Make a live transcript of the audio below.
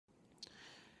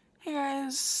Hey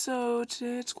guys, so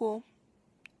today at school,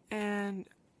 and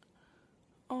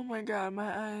oh my god,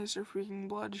 my eyes are freaking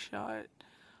bloodshot.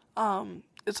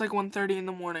 It's like 1:30 in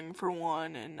the morning for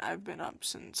one, and I've been up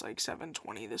since like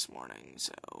 7:20 this morning,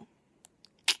 so.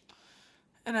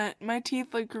 And my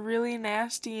teeth look really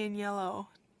nasty and yellow.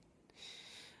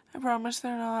 I promise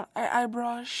they're not. I've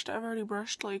already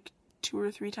brushed like 2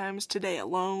 or 3 times today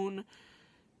alone.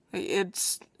 Like,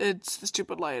 it's the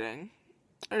stupid lighting.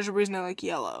 There's a reason I like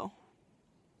yellow.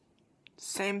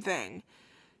 Same thing.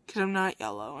 Because I'm not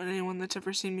yellow, and anyone that's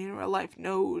ever seen me in real life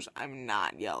knows I'm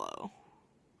not yellow.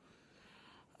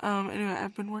 Anyway,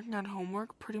 I've been working on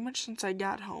homework pretty much since I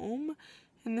got home,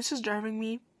 and this is driving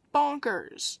me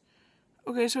bonkers.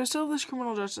 Okay, so I still have this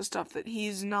criminal justice stuff that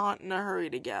he's not in a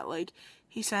hurry to get. Like,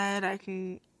 he said I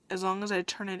can, as long as I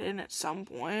turn it in at some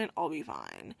point, I'll be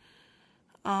fine.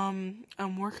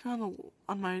 I'm working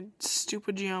on my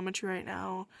stupid geometry right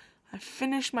now. I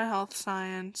finished my health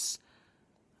science,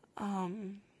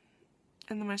 and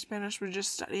then my Spanish was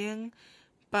just studying,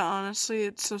 but honestly,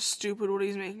 it's so stupid what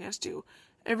he's making us do.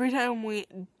 Every time we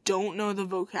don't know the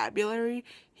vocabulary,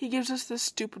 he gives us this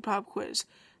stupid pop quiz.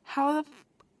 How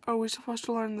are we supposed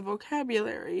to learn the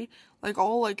vocabulary, like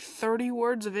all 30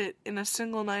 words of it in a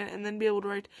single night, and then be able to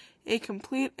write a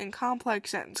complete and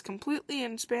complex sentence completely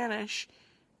in Spanish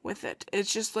with it?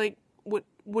 It's just like, what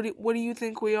do you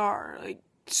think we are? Like,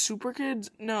 super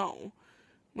kids? No.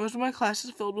 Most of my class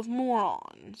is filled with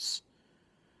morons.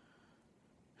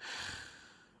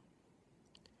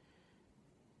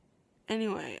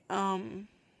 Anyway,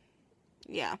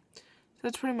 yeah. So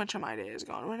that's pretty much how my day is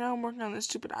going. Right now I'm working on this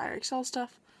stupid IXL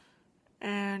stuff.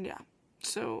 And yeah.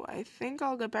 So I think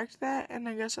I'll get back to that, and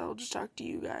I guess I'll just talk to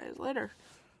you guys later.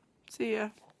 See ya.